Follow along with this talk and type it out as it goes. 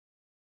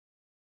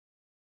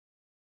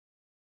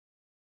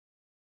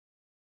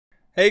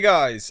Hey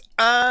guys,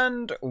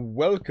 and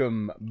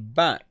welcome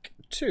back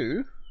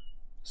to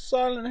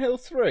Silent Hill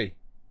 3.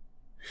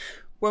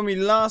 When we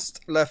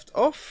last left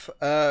off,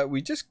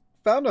 we just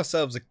found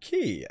ourselves a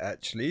key,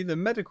 actually, the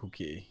medical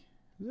key.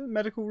 Is it the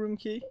medical room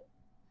key?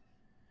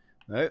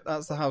 No,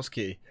 that's the house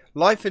key.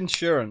 Life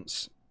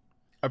insurance.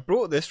 I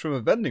brought this from a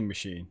vending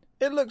machine.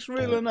 It looks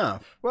real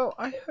enough. Well,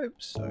 I hope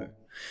so.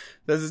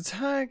 There's a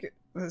tag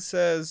that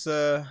says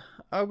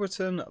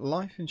Alberton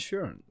Life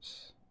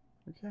Insurance.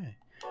 Okay.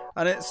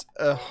 And it's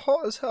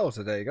hot as hell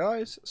today,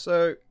 guys.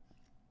 So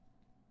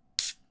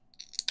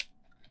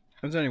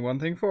there's only one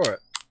thing for it.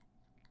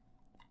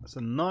 It's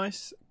a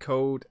nice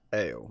cold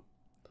ale.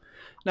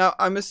 Now,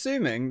 I'm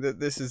assuming that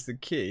this is the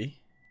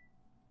key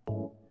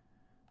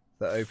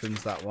that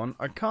opens that one.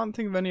 I can't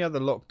think of any other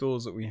locked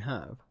doors that we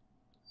have.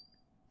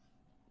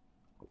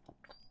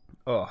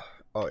 Oh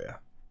yeah.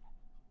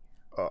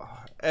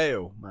 Oh,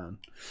 ale, man.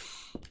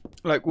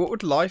 Like, what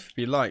would life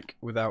be like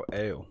without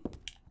ale?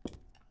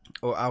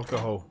 Or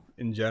alcohol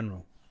in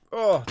general?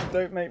 Oh,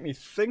 don't make me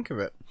think of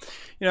it.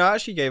 You know, I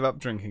actually gave up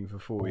drinking for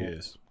 4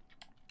 years.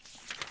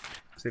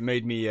 So it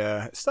made me,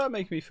 it started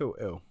making me feel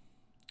ill.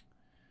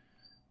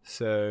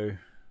 So,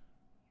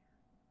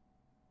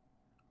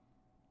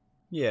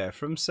 yeah,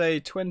 from say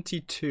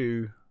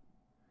 22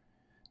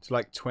 to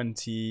like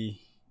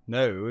 20,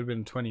 no, it would have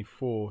been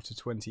 24 to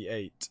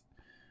 28.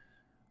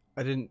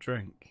 I didn't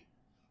drink.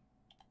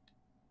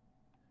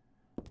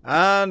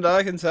 And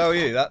I can tell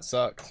you, that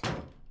sucked.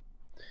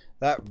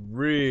 That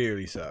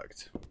really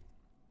sucked.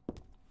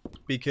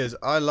 Because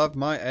I love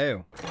my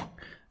ale.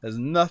 There's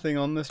nothing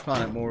on this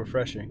planet more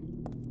refreshing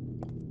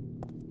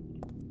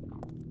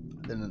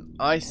than an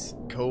ice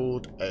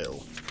cold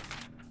ale.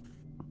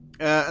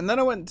 And then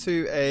I went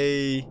to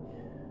a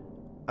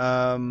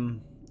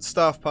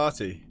staff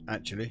party,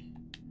 actually.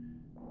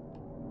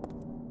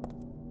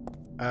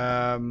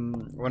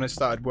 When I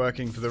started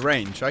working for the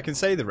range. I can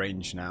say the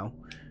range now,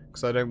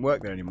 because I don't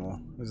work there anymore.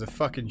 It was the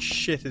fucking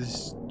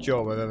shittest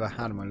job I've ever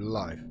had in my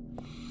life.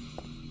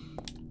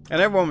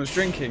 And everyone was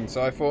drinking,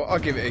 so I thought, I'll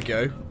give it a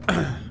go.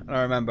 And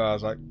I remember I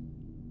was like,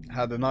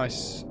 had a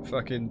nice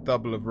fucking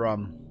double of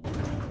rum.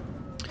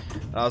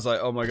 And I was like,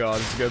 oh my god,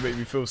 this is going to make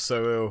me feel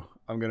so ill.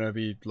 I'm going to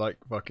be like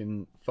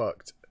fucking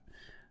fucked.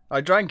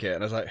 I drank it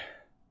and I was like,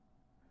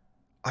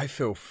 I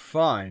feel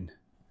fine.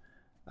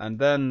 And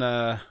then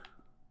I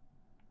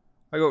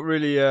got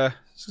really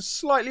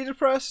slightly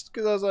depressed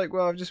because I was like,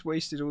 well, I've just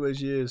wasted all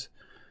those years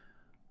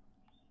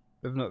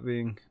of not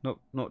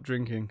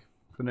drinking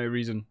for no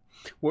reason.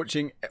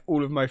 Watching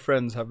all of my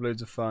friends have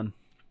loads of fun.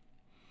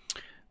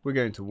 We're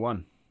going to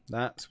 1.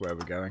 That's where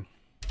we're going.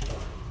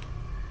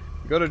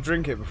 You got to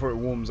drink it before it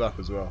warms up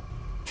as well.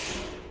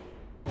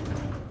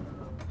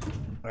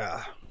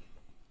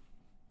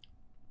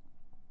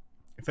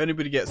 If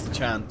anybody gets the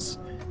chance,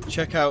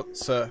 check out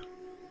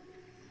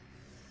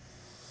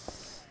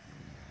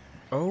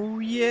Oh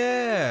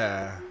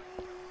yeah,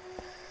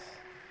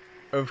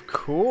 of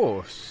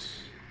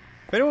course.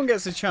 If anyone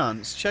gets a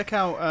chance, check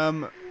out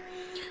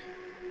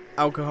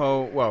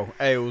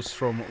ales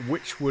from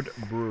Witchwood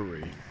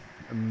Brewery.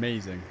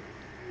 Amazing.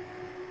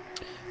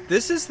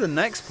 This is the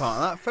next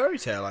part of that fairy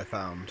tale I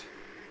found.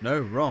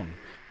 No, wrong.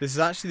 This is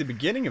actually the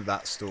beginning of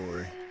that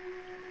story.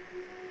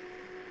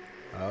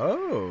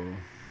 Oh.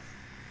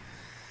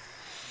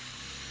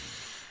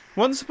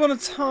 Once upon a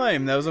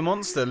time, there was a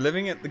monster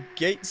living at the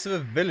gates of a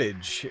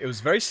village. It was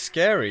very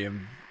scary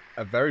and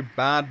a very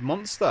bad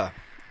monster.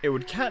 It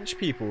would catch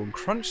people and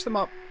crunch them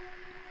up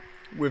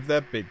with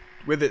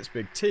its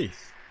big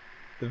teeth.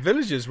 The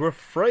villagers were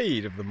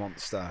afraid of the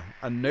monster,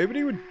 and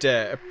nobody would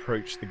dare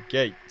approach the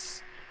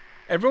gates.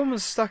 Everyone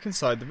was stuck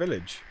inside the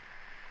village.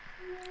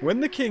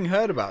 When the king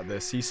heard about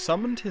this, he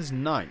summoned his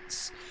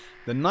knights.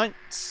 The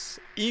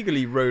knights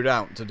eagerly rode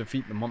out to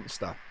defeat the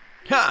monster.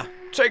 Ha!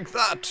 Take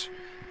that!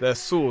 Their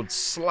swords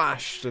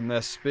slashed and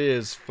their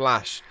spears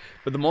flashed,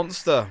 but the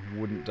monster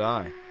wouldn't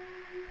die.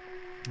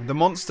 The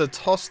monster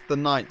tossed the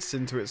knights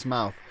into its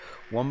mouth,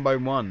 one by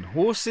one,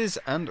 horses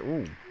and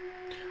all.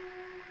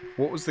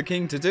 What was the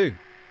king to do?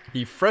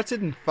 He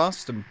fretted and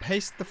fussed and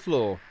paced the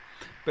floor,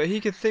 but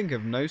he could think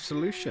of no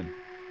solution.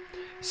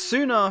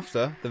 Soon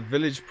after, the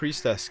village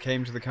priestess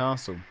came to the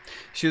castle.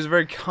 She was a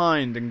very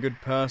kind and good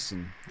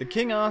person. The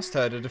king asked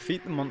her to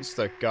defeat the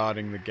monster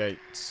guarding the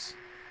gates.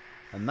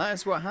 And that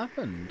is what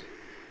happened.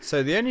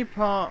 So the only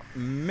part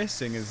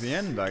missing is the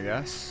end, I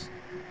guess.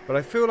 But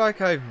I feel like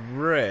I've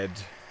read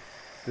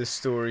this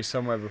story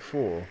somewhere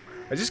before.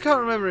 I just can't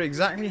remember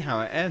exactly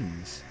how it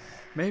ends.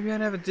 Maybe I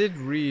never did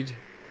read it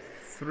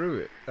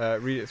through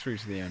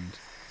to the end.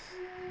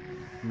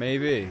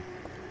 Maybe.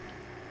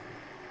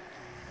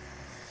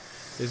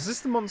 Is this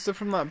the monster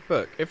from that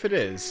book? If it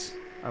is,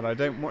 and I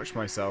don't watch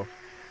myself,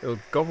 it'll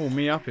gobble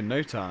me up in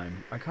no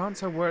time. I can't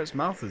tell where its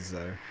mouth is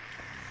though.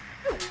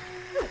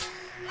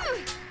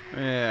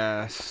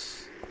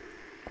 Yes.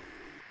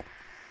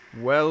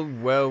 Well.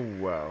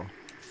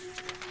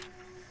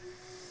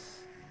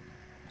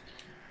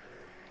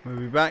 We'll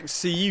be back.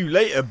 See you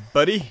later,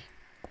 buddy.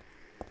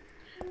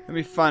 Let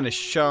me find a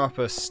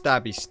sharper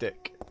stabby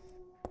stick.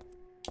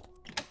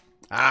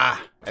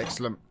 Ah,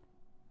 excellent.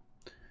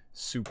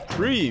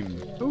 Supreme.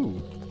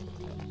 Ooh.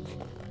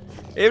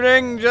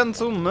 Evening,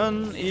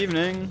 gentlemen.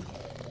 Evening.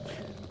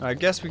 I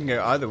guess we can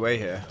go either way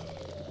here.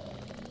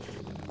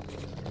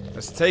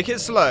 Let's take it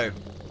slow.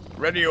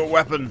 Ready your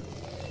weapon.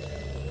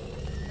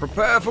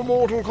 Prepare for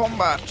mortal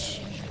combat.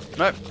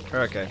 Nope,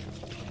 we're okay.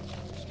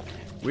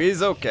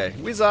 We's okay.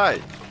 We's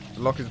aight.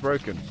 The lock is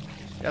broken.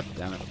 God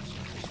damn it.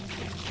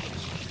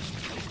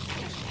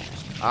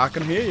 I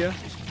can hear you,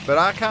 but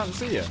I can't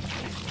see you.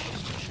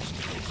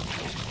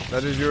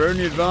 That is your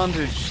only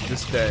advantage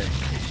this day.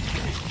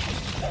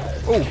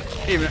 Oh,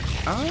 evening.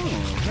 Oh,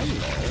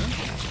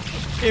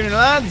 hello. Evening,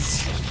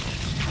 lads.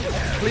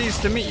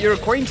 Pleased to meet your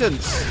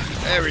acquaintance.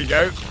 There we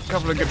go. A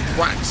couple of good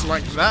whacks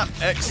like that.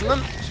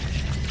 Excellent.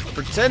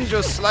 Pretend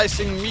you're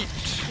slicing meat,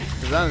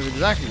 because that is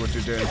exactly what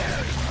you're doing.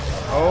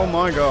 Oh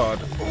my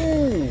god.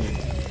 Ooh,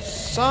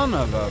 son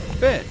of a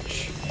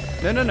bitch.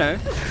 No, no, no.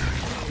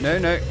 No,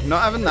 no,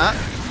 not having that.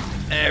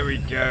 There we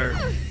go.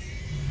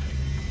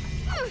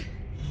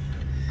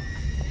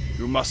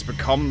 You must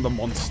become the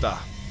monster.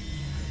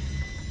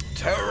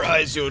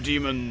 Terrorize your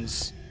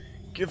demons.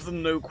 Give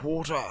them no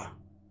quarter.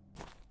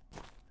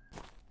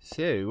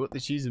 So, what the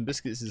cheese and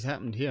biscuits has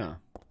happened here?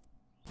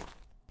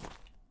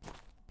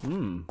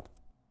 Hmm.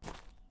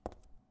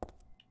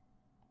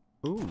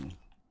 Ooh.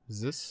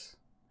 Is this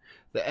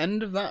the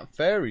end of that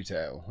fairy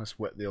tale? Let's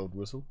wet the old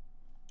whistle.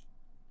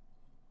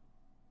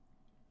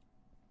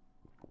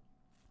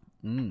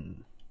 Hmm.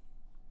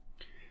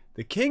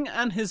 The king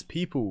and his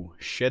people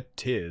shed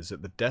tears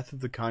at the death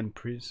of the kind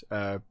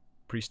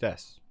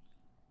priestess.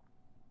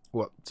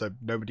 What? So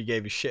nobody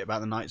gave a shit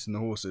about the knights and the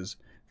horses?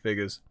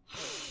 Figures.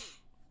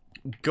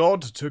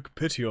 God took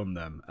pity on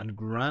them and,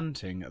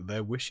 granting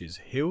their wishes,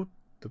 healed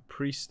the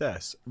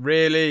priestess.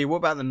 Really? What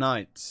about the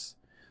knights?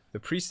 The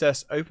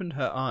priestess opened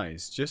her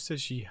eyes just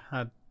as she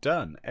had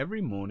done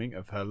every morning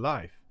of her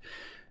life.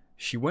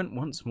 She went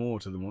once more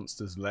to the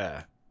monster's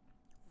lair.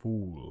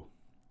 Fool.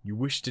 You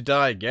wish to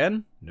die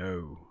again?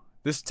 No.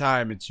 This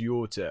time it's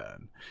your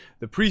turn.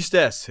 The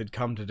priestess had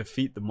come to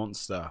defeat the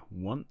monster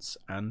once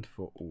and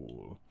for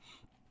all.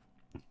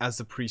 As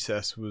the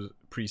priestess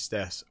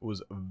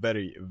was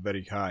very,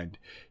 very kind,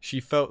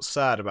 she felt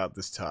sad about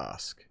this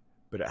task,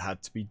 but it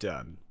had to be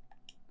done.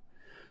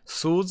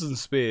 Swords and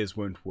spears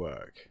won't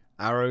work.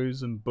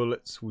 Arrows and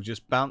bullets will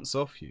just bounce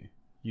off you.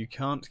 You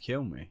can't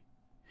kill me.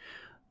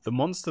 The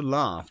monster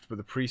laughed, but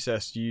the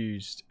priestess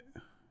used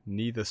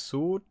neither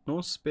sword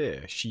nor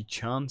spear. She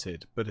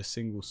chanted but a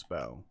single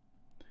spell.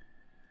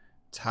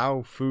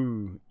 Tau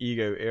Fu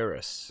Ego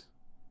Iris.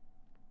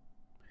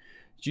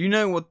 Do you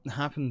know what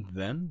happened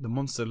then? The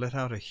monster let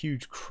out a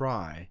huge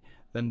cry,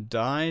 then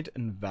died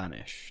and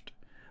vanished.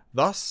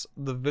 Thus,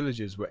 the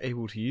villagers were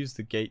able to use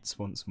the gates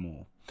once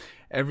more.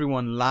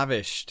 Everyone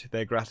lavished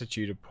their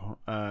gratitude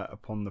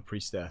upon the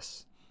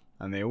priestess,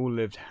 and they all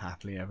lived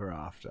happily ever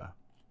after.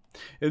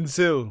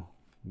 Until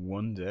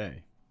one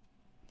day.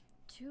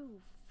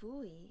 Tu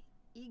fui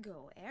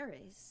ego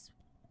eris.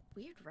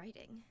 Weird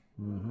writing.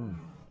 Mm-hmm.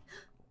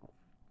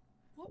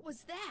 What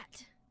was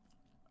that?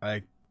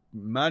 I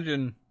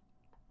imagine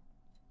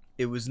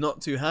it was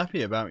not too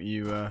happy about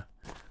you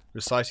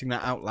reciting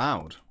that out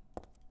loud.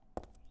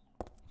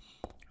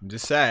 I'm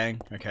just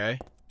saying, okay?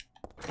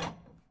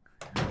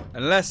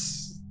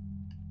 Unless...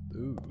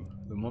 Ooh,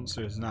 the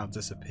monster has now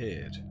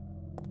disappeared.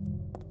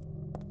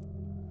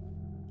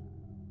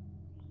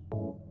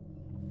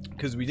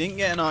 Because we didn't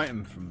get an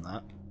item from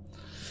that.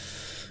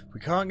 We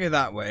can't go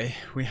that way.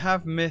 We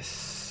have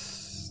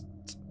missed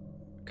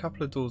a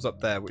couple of doors up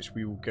there, which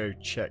we will go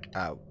check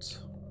out.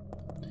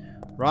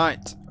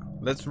 Right,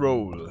 let's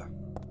roll.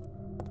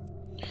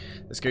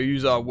 Let's go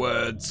use our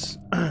words.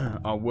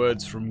 Our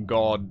words from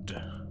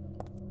God.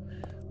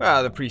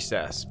 Well, the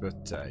priestess,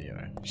 but, you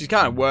know, she's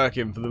kind of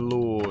working for the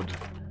Lord.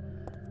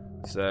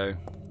 So.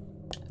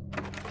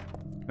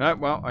 No,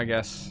 well, I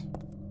guess.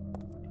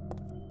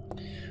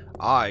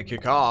 I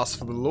kick ass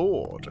for the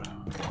Lord.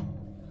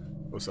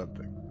 Or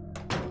something.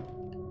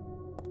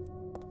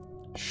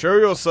 Show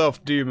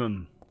yourself,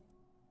 demon.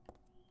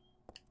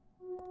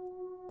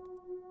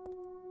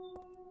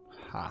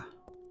 Ha.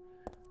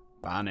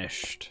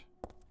 Banished.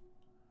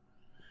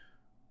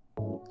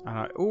 And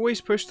I always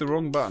push the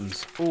wrong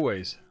buttons.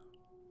 Always.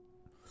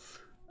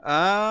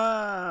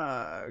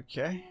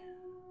 Okay.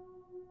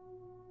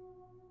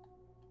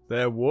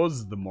 There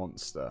was the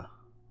monster.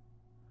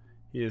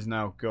 He is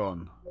now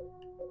gone.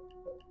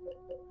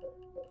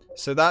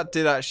 So that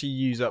did actually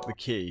use up the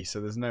key,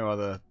 so there's no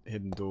other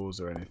hidden doors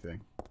or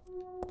anything.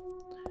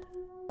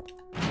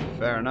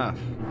 Fair enough.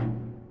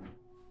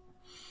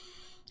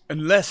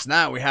 Unless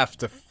now we have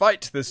to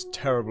fight this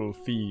terrible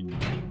fiend.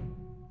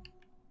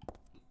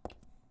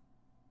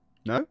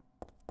 No?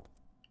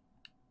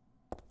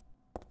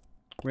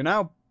 We're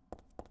now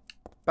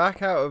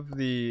back out of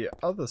the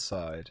other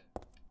side.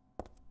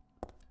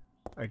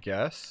 I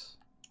guess.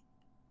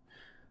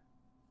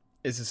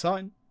 It's a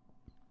sign.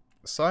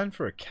 A sign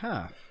for a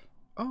calf.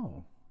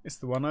 Oh, it's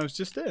the one I was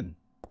just in.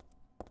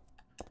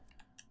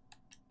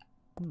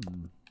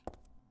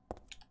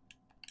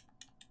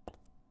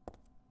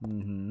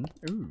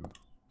 Ooh.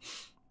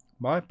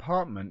 My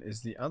apartment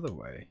is the other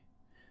way.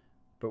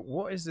 But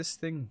what is this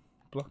thing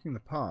blocking the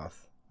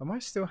path? Am I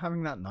still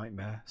having that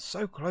nightmare?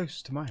 So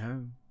close to my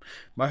home.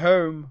 My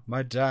home,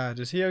 my dad.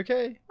 Is he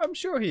okay? I'm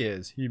sure he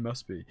is. He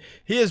must be.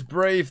 He has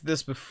braved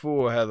this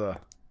before, Heather.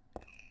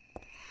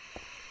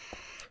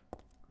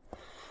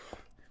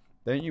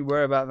 Don't you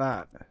worry about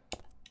that.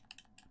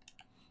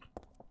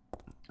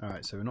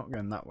 Alright, so we're not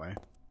going that way.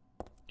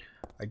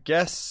 I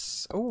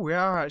guess... Oh, we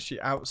are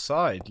actually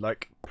outside.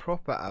 Like,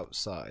 proper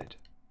outside.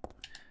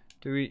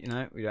 Do we...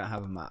 No, we don't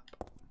have a map.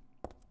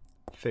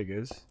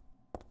 Figures.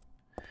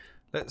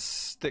 Let's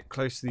stick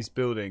close to these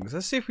buildings.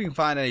 Let's see if we can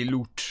find any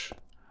loot.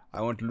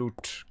 I want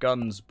loot.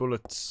 Guns,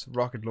 bullets,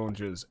 rocket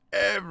launchers,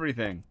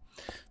 everything.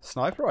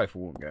 Sniper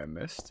rifle won't go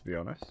amiss, to be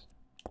honest.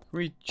 Can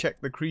we check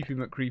the creepy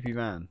McCreepy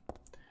van?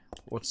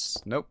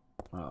 What's... Nope.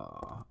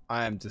 Ah,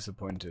 I am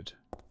disappointed.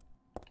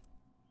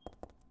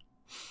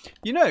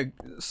 You know,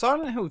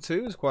 Silent Hill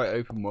 2 is quite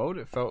open world.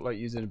 It felt like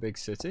you was in a big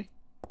city.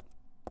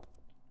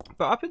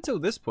 But up until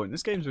this point,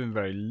 this game's been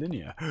very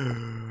linear.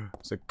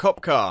 It's a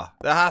cop car.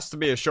 There has to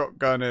be a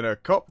shotgun in a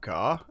cop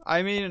car.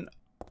 I mean,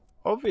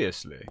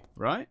 obviously,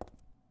 right?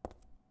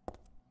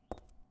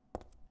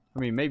 I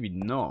mean, maybe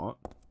not.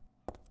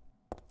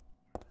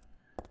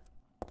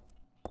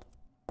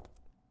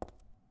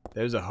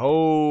 There's a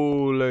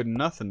whole load of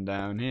nothing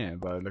down here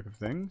by the look of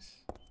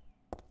things.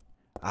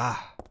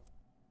 Ah.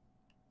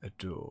 A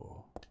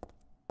door.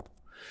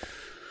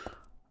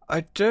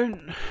 I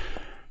don't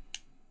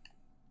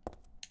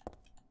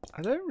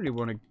really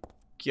want to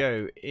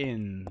go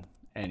in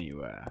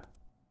anywhere.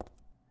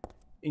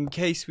 In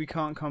case we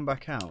can't come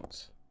back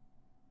out.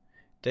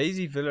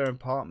 Daisy Villa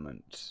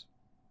apartment.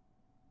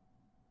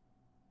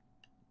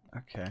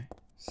 Okay.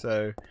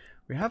 So,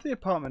 we have the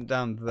apartment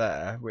down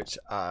there, which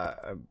I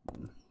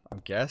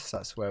guess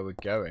that's where we're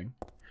going.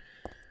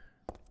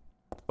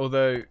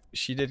 Although,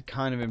 she did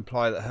kind of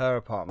imply that her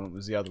apartment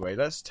was the other way.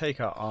 Let's take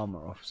our armor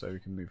off so we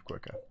can move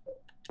quicker.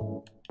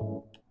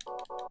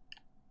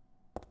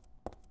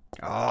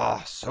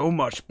 Ah, so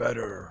much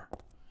better.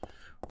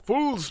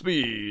 Full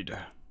speed.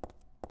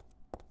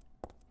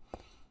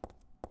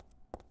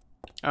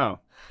 Oh.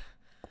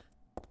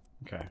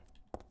 Okay.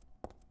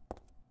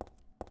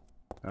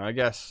 I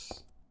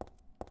guess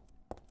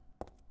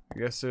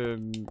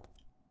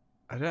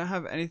I don't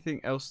have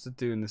anything else to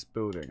do in this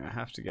building. I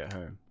have to get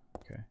home.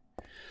 Okay.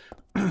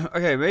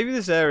 Okay, maybe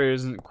this area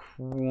isn't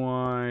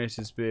quite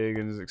as big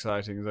and as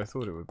exciting as I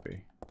thought it would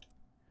be.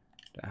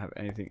 Don't have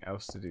anything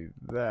else to do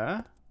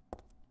there.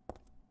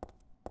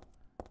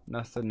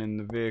 Nothing in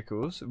the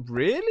vehicles.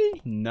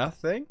 Really?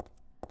 Nothing?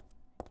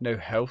 No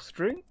health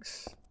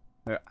drinks?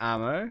 No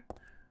ammo?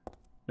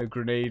 No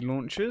grenade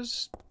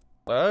launchers?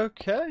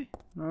 Okay.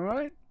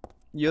 Alright.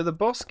 You're the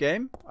boss,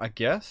 game, I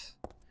guess.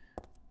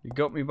 You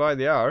got me by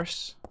the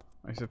arse,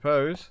 I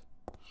suppose.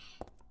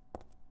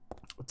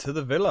 To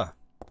the villa.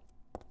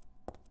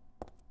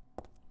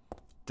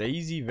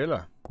 Daisy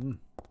Villa.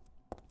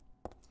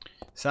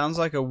 Sounds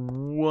like a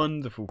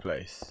wonderful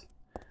place.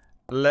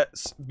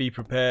 Let's be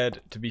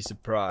prepared to be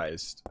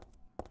surprised.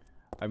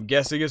 I'm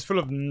guessing it's full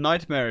of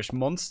nightmarish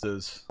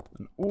monsters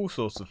and all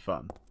sorts of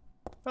fun.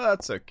 But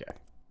that's okay.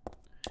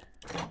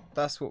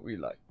 That's what we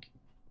like.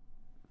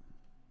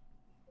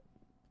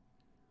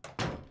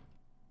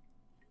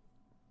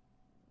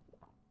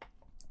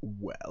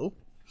 Well,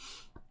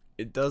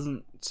 it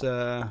doesn't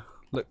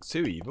look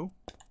too evil.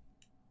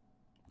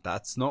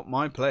 That's not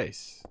my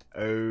place.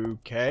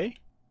 Okay.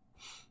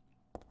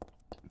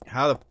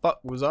 How the fuck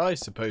was I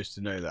supposed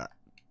to know that?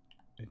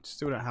 I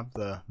still don't have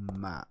the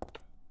map.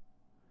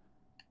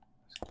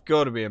 There's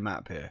got to be a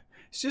map here.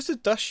 It's just a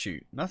dust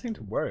chute. Nothing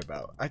to worry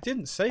about. I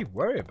didn't say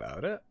worry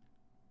about it.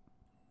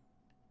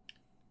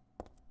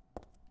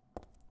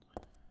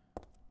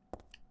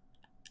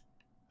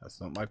 That's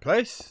not my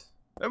place.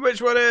 Then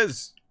which one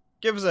is?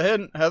 Give us a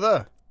hint,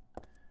 Heather.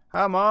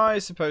 How am I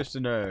supposed to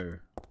know?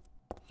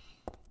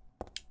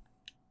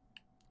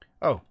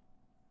 Oh.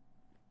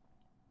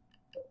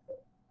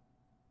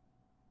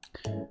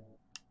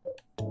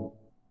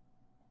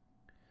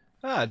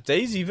 Ah,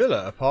 Daisy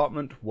Villa,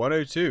 apartment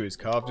 102 is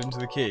carved into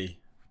the key.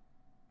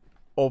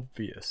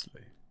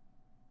 Obviously.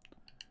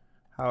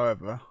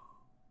 However,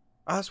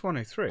 that's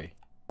 103.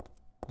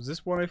 Was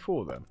this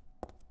 104 then?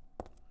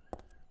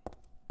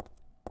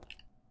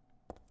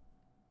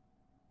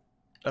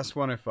 That's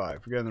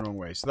 105. We're going the wrong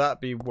way. So that'd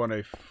be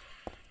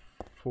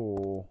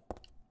 104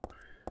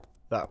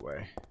 that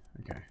way.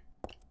 Okay.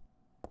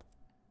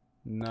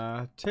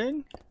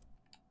 Nothing.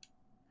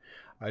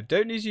 I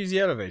don't need to use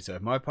the elevator.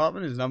 My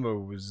apartment, number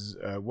was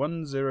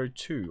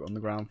 102 on the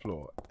ground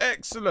floor.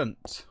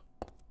 Excellent.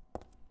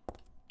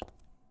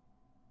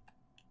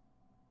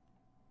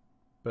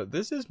 But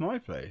this is my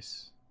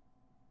place.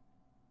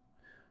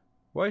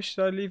 Why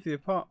should I leave the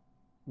apartment?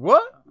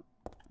 What?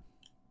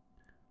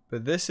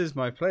 But this is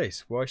my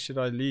place. Why should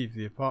I leave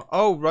the apartment?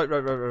 Oh, right.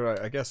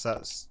 I guess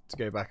that's to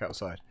go back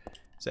outside.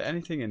 Is there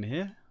anything in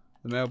here?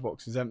 The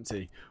mailbox is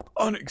empty.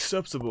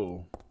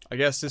 Unacceptable. I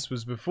guess this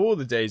was before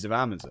the days of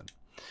Amazon.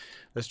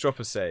 Let's drop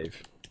a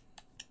save.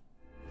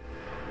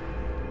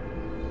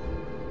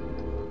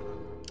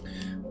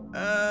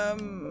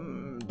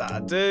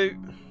 That'll do.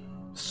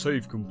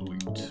 Save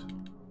complete.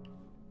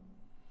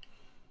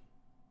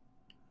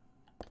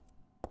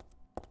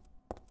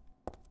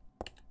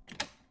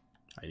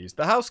 I used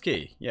the house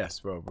key.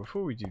 Yes, well,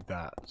 before we do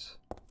that,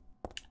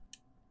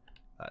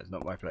 that is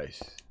not my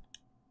place.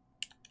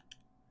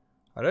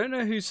 I don't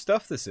know whose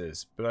stuff this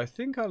is, but I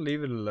think I'll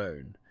leave it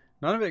alone.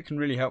 None of it can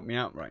really help me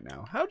out right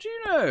now. How do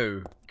you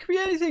know? Could be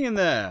anything in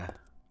there.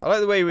 I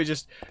like the way we're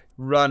just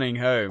running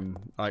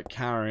home, like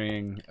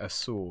carrying a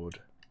sword.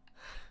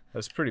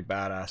 That's pretty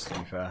badass, to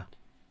be fair.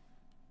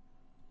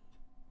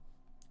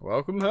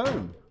 Welcome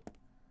home.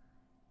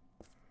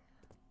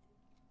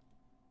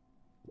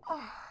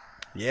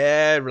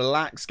 Yeah,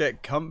 relax,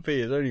 get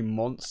comfy. There's only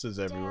monsters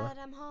everywhere. Dad,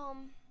 I'm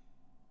home.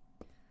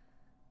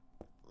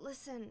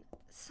 Listen,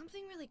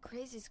 something really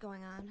crazy's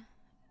going on.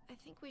 I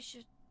think we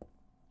should...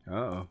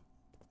 Uh-oh.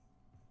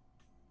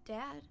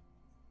 Dad?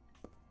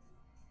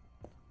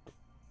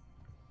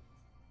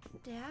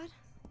 Dad?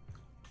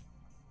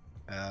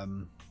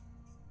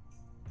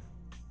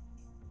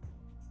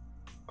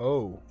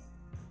 Oh.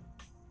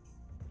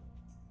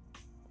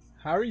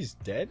 Harry's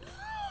dead?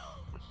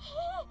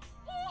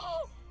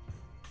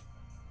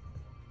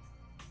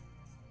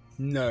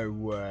 No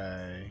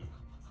way.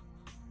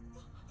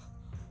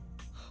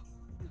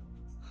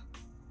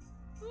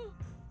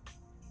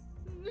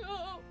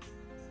 No.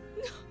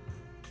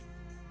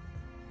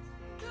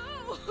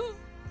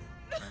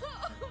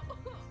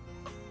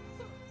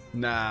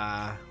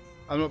 Nah,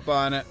 I'm not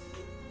buying it.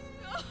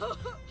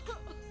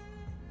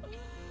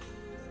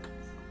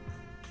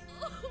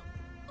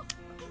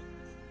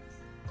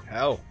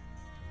 Hell.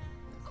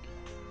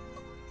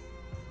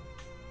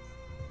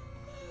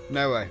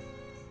 No way.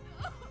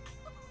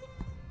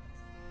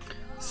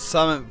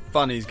 Something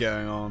funny's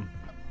going on.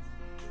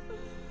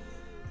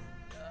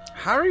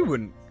 Harry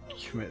wouldn't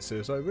commit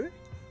suicide, would he?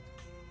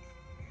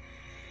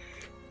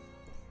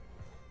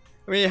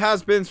 I mean, he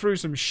has been through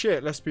some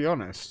shit, let's be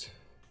honest.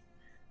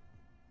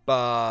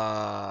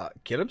 But...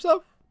 kill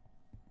himself?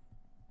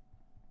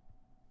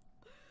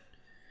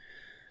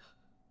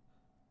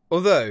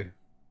 Although...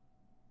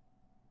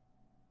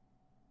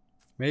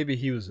 maybe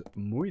he was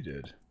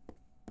moided.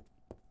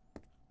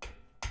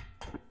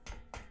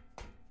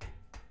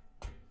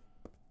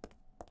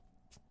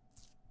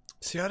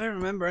 See, I don't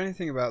remember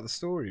anything about the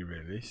story,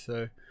 really,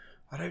 so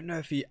I don't know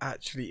if he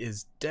actually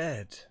is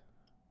dead.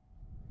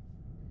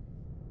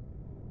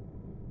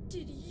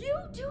 Did you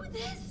do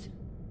this?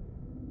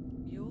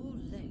 You're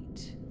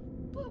late.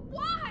 But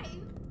why?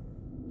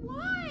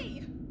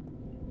 Why?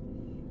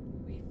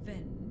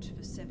 Revenge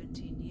for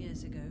 17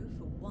 years ago,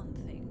 for one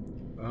thing.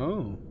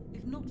 Oh.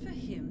 If not for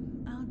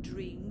him, our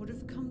dream would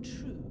have come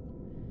true.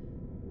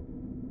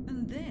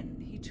 And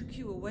then he took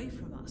you away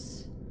from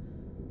us.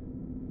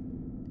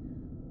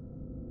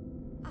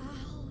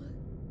 I'll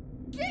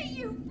get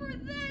you for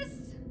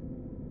this!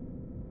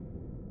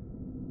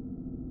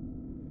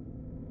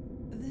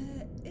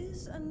 There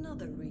is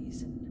another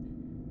reason.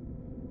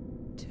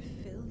 To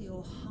fill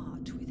your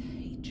heart with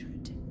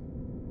hatred.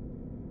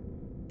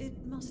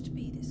 It must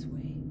be this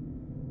way.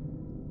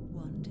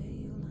 One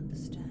day you'll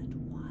understand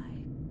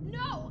why.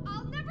 No,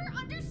 I'll never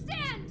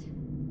understand!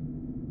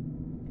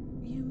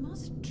 You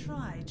must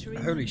try to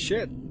remember Holy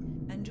shit. me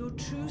and your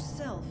true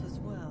self as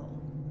well.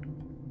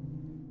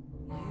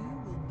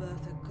 You will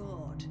birth a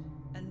god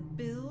and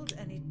build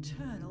an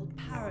eternal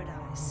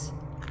paradise.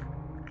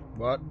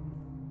 What?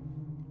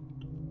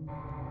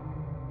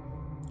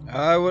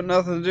 I want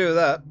nothing to do with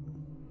that.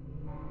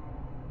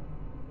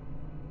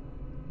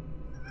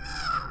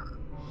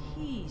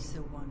 He's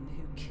the one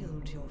who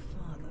killed your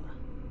father.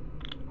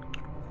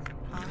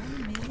 I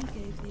merely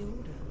gave the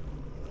order.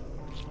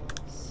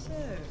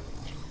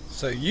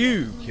 So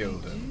you what will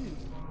killed you him. do?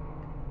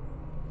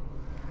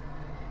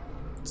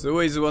 It's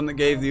always the one that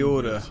gave the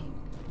order.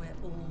 Where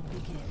all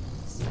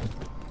begins.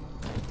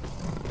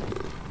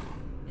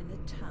 In the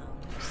town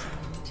of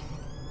Silent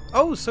Hill.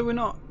 Oh, so we're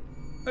not...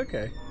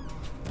 okay.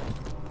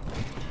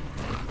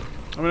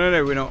 I mean, I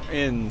know we're not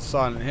in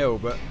Silent Hill,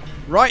 but...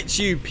 right,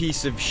 you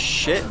piece of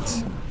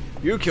shit!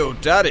 You killed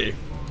Daddy!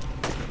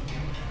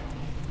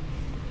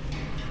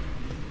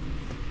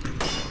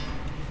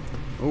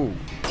 Ooh.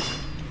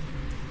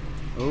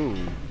 Ooh.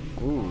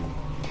 Ooh.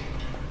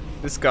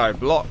 This guy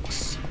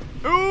blocks.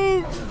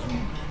 Ooh!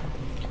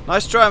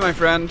 Nice try, my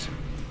friend.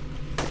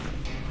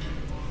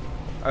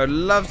 I would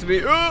love to be...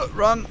 ooh!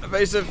 Run!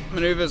 Evasive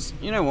maneuvers.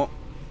 You know what?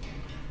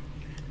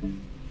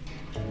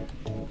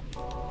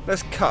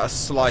 Let's cut a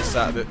slice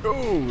out of it.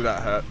 Ooh,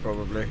 that hurt,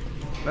 probably.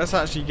 Let's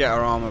actually get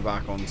our armor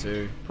back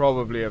onto.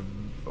 Probably a...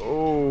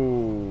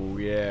 oh,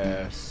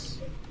 yes.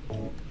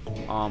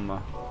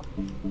 Armor.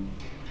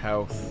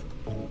 Health.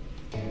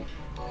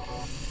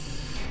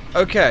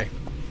 Okay.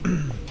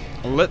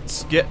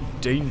 Let's get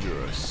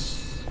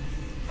dangerous.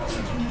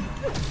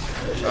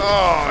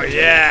 Oh,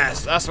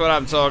 yes. That's what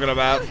I'm talking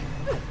about.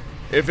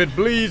 If it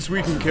bleeds,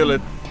 we can kill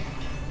it.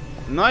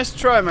 Nice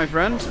try, my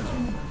friend.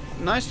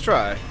 Nice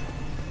try.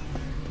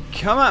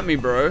 Come at me,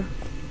 bro.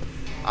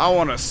 I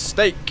want a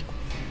steak.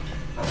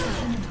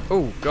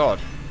 Oh, God.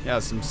 Yeah,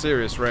 some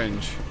serious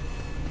range.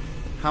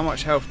 How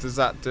much health does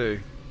that do?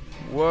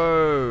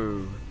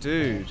 Whoa,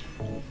 dude.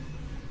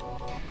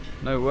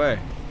 No way.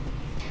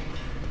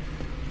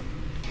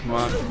 Come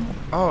on.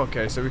 Oh,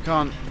 okay, so we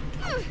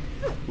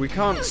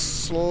can't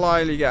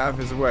slyly get out of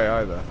his way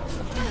either.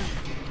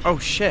 Oh,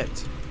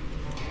 shit.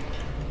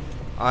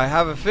 I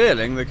have a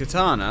feeling the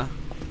katana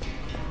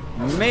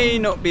may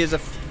not be as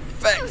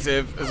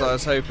effective as I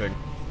was hoping.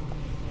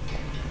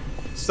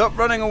 Stop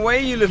running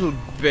away, you little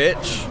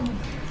bitch.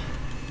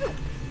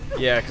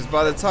 Yeah, because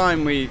by the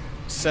time we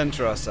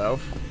center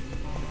ourselves,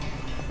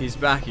 he's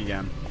back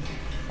again.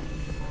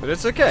 But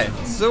it's okay.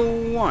 It's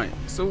alright.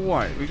 It's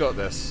alright. We got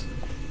this.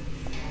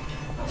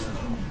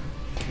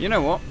 You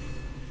know what?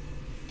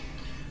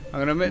 I'm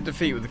going to admit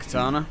defeat with the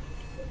katana.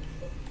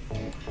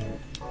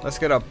 Let's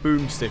get our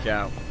boomstick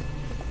out.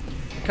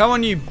 Come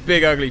on, you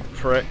big ugly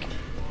prick.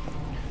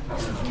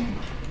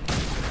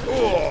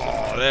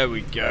 Oh, there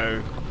we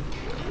go.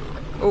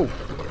 Oh,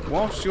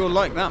 whilst you're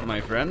like that,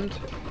 my friend,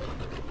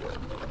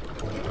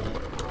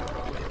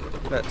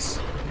 let's...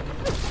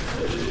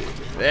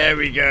 There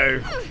we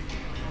go.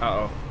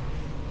 Uh-oh.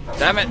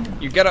 Damn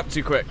it, you get up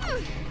too quick.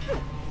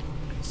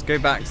 Let's go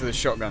back to the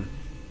shotgun.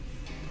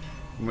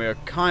 We're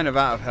kind of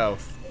out of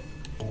health.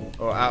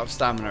 Or out of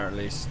stamina, at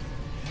least.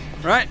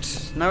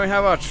 Right, now we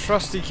have our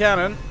trusty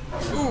cannon.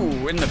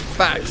 Ooh, in the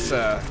back,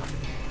 sir.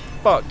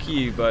 Fuck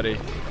you, buddy.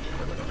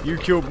 You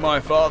killed my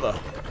father.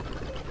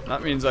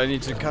 That means I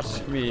need to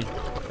cut me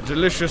a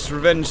delicious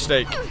revenge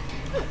steak.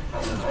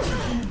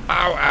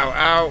 Ow, ow,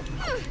 ow.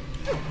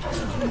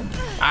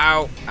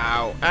 Ow,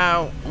 ow,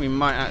 ow. We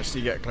might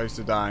actually get close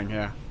to dying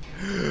here.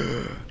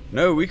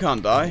 No, we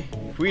can't die.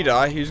 If we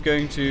die, who's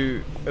going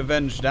to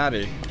avenge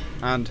Daddy?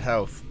 And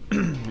health.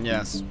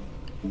 Yes.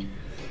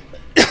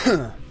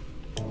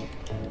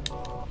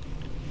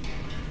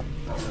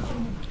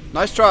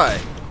 Nice try.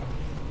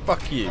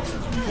 Fuck you.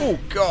 Oh,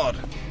 God.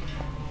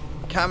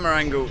 Camera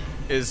angle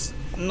is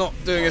not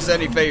doing us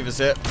any favours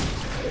here.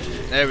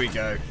 There we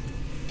go.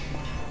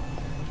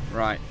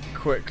 Right,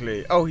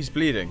 quickly. Oh, he's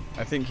bleeding.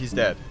 I think he's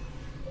dead.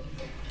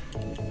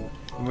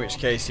 In which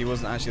case, he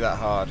wasn't actually that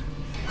hard.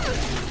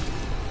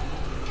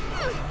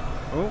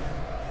 Oh.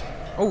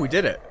 Oh, we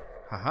did it.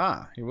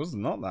 Haha, he was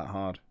not that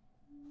hard.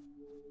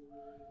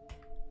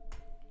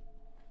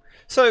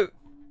 So,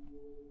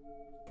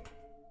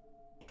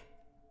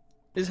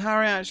 is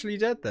Harry actually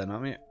dead then? I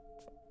mean,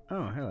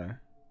 oh, hello.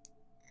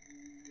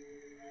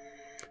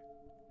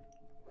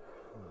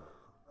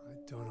 I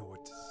don't know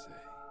what to say.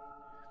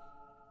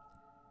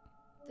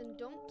 Then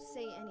don't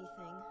say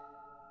anything.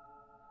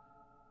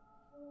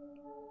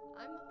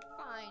 I'm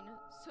fine,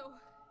 so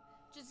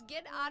just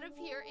get out of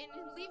here and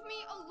leave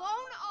me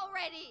alone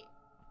already!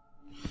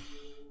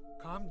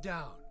 Calm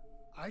down.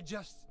 I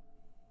just...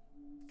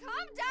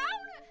 Calm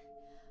down?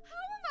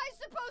 How am I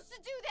supposed to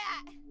do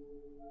that?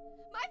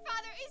 My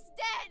father is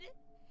dead!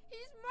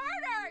 He's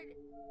murdered!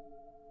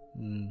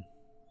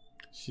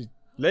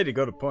 Lady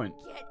got a point.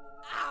 Get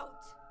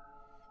out!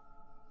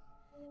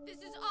 This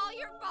is all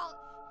your fault!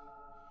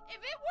 If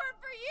it weren't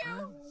for you,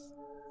 I'm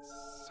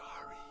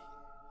sorry.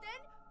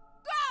 then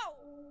go!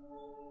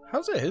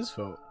 How's it his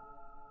fault?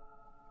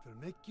 If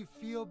it'll make you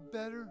feel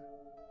better,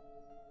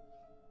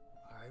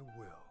 I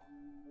will.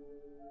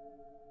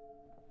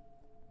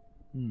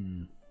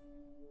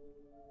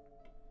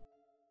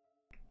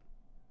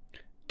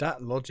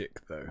 That logic,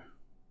 though.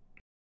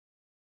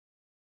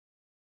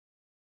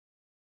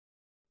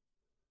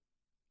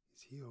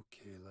 Is he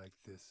okay like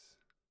this?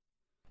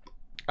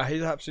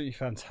 He's absolutely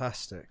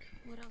fantastic.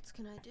 What else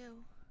can I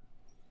do?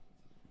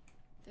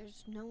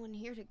 There's no one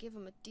here to give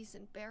him a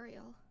decent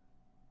burial.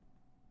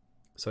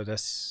 So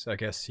I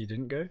guess he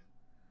didn't go?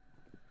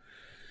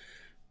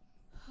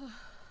 I'm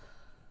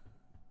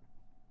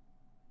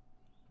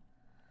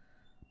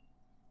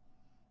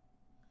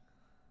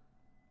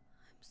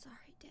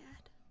sorry,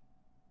 Dad.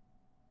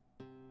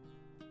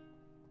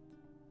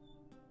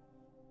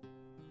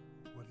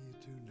 What do you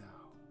do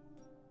now?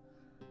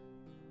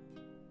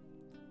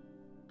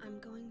 I'm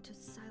going to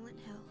Silent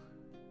Hill.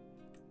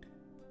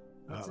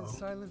 What's in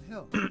Silent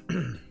Hill?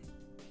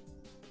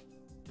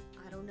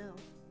 I don't know.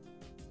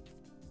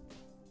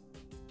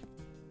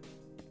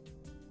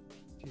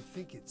 Do you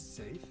think it's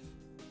safe?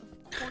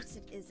 Of course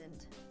it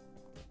isn't.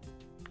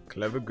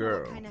 Clever I don't know girl.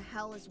 what kind of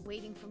hell is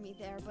waiting for me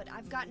there, but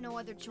I've got no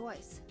other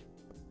choice.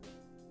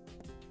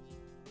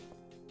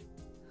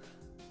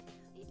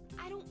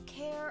 I don't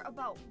care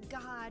about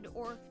God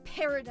or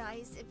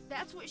paradise. If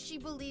that's what she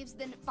believes,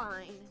 then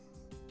fine.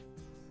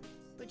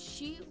 But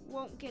she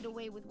won't get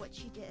away with what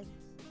she did.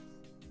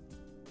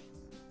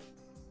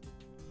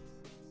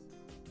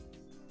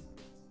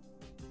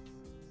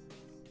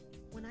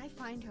 When I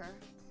find her,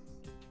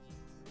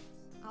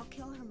 I'll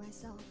kill her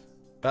myself.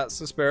 That's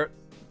the spirit.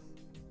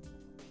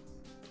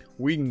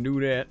 We can do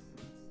that.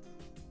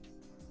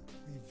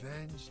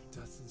 Revenge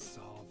doesn't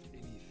solve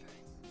anything.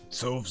 It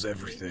solves Maybe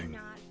everything.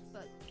 not,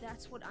 but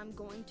that's what I'm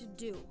going to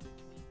do.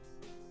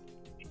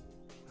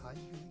 How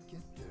you gonna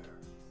get there?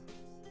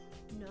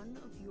 None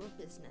of your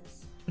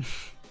business.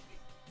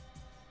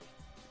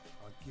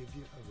 I'll give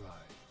you a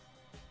ride.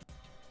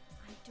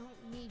 I don't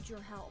need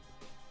your help.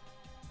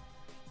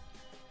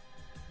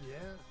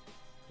 Yeah,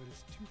 but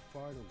it's too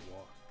far to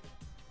walk.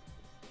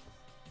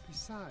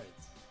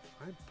 Besides,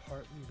 I'm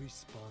partly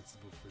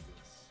responsible for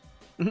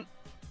this.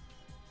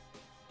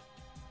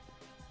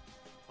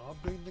 I'll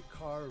bring the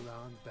car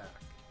around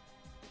back.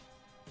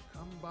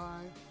 Come by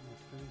and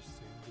we'll finish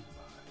saying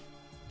goodbye.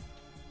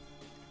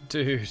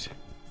 Dude.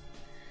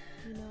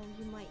 You know,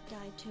 you might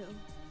die too.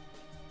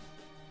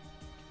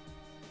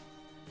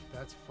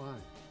 That's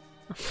fine.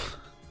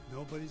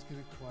 Nobody's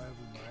gonna cry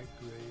over my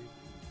grave.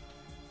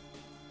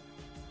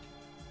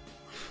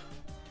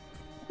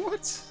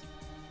 What?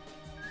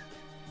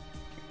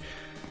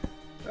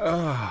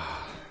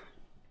 Ah.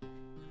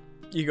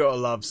 You gotta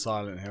love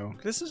Silent Hill.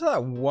 This is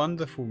that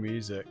wonderful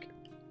music.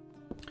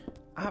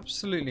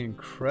 Absolutely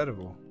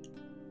incredible.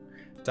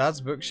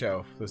 Dad's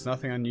bookshelf. There's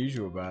nothing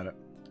unusual about it.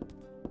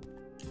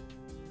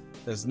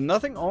 There's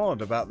nothing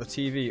odd about the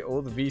TV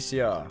or the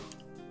VCR.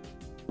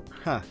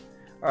 Huh.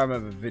 I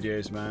remember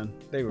videos, man.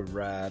 They were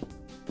rad.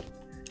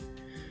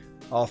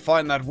 I'll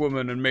find that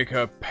woman and make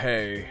her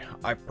pay.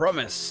 I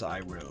promise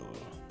I will.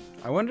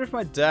 I wonder if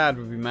my dad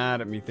would be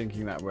mad at me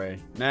thinking that way.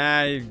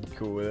 Nah, he'd be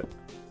cool with it.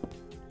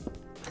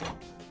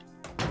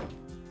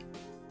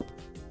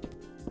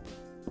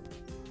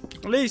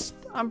 At least,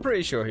 I'm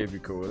pretty sure he'd be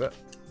cool with it.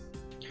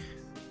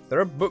 There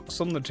are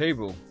books on the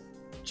table.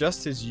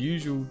 Just his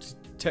usual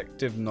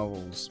detective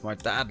novels. My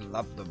dad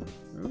loved them.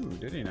 Ooh,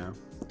 did he now?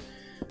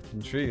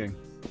 Intriguing.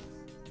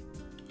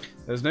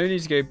 There's no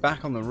need to go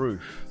back on the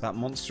roof. That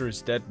monster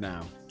is dead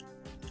now.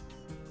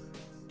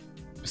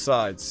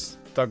 Besides,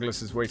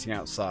 Douglas is waiting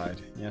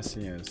outside. Yes,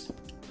 he is.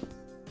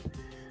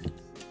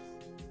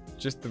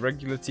 Just the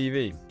regular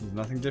TV. There's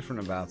nothing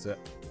different about it.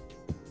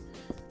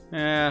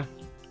 Yeah.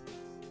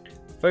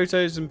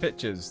 Photos and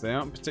pictures. They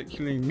aren't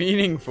particularly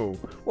meaningful.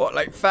 What,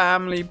 like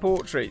family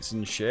portraits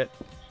and shit?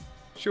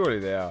 Surely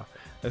they are.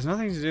 There's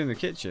nothing to do in the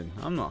kitchen.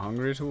 I'm not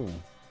hungry at all.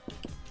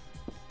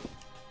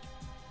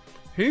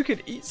 Who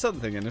could eat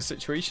something in a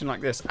situation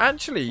like this?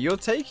 Actually, you're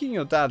taking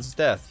your dad's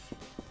death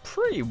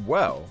pretty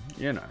well,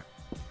 you know.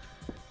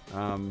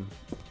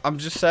 I'm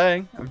just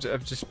saying. I'm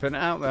just putting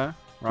it out there,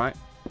 right?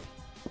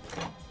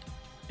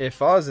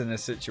 If I was in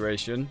this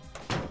situation,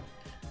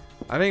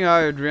 I think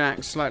I would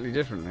react slightly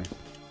differently.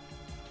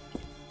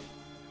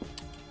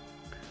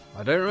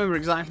 I don't remember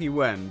exactly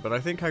when, but I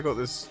think I got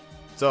this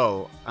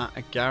doll at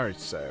a garage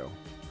sale.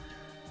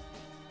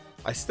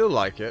 I still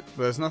like it,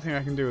 but there's nothing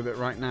I can do with it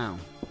right now.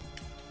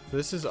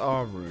 This is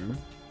our room.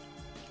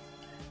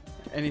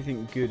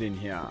 Anything good in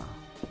here?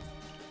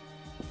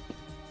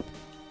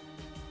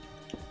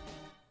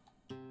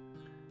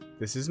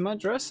 This is my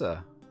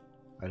dresser.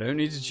 I don't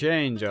need to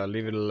change. I'll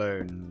leave it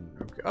alone.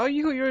 Okay. Oh,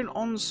 you got your own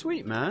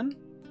ensuite, man.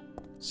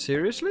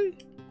 Seriously?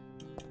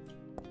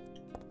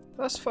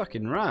 That's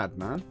fucking rad,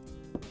 man.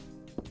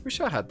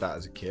 Wish I had that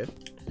as a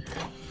kid.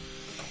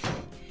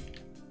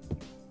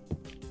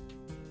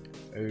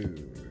 Oh.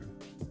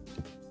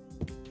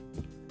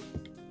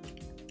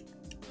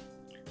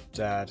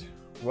 Dad,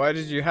 why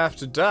did you have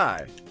to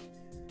die?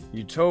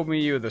 You told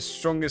me you were the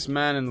strongest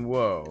man in the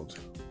world.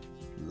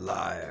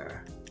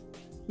 Liar.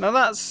 Now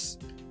that's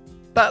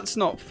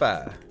not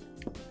fair.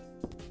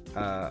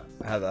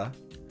 Heather.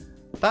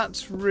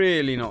 That's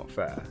really not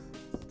fair.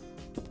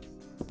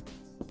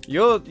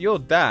 Your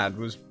dad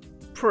was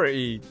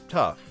pretty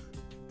tough.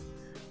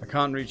 I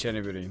can't reach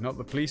anybody, not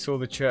the police or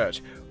the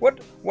church. What?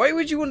 Why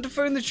would you want to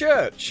phone the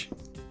church?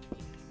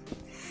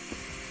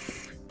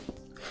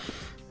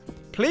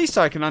 Police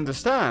I can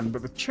understand,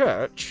 but the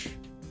church?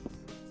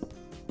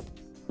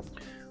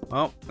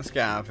 Well, let's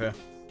get out of here.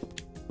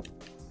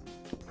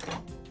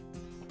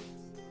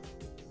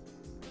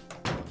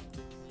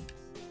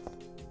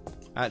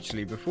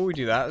 Actually, before we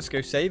do that, let's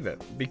go save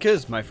it.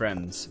 Because, my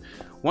friends,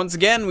 once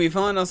again we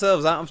find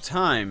ourselves out of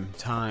time.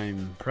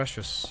 Time.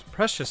 Precious.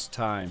 Precious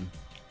time.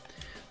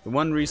 The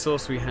one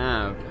resource we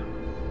have.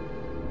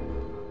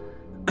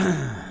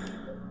 That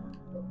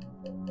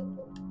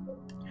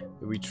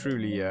we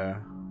truly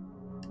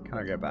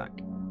can't get back.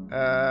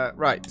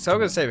 Right, so I'm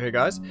going to save it here,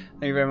 guys.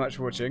 Thank you very much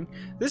for watching.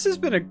 This has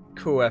been a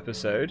cool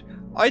episode.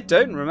 I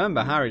don't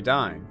remember Harry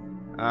dying.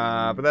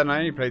 But then I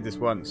only played this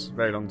once, a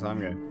very long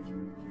time ago.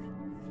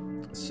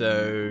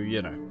 So,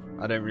 you know,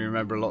 I don't really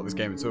remember a lot of this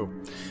game at all.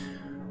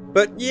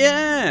 But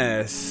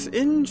yes,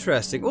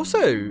 interesting.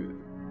 Also,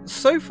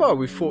 so far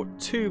we've fought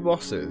 2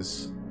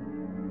 bosses.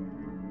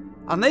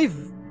 And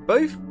they've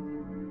both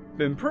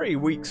been pretty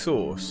weak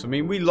sauce. I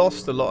mean, we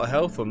lost a lot of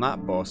health on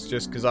that boss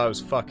just because I was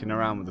fucking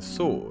around with a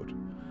sword.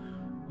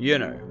 You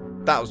know,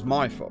 that was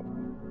my fault.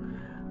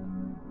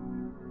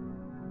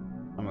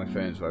 And my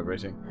phone's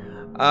vibrating.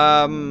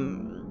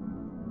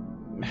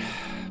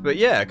 But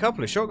yeah, a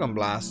couple of shotgun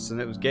blasts and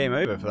it was game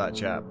over for that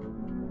chap.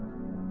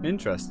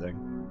 Interesting.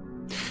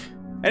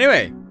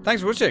 Anyway,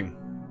 thanks for watching.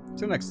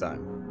 Till next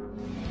time.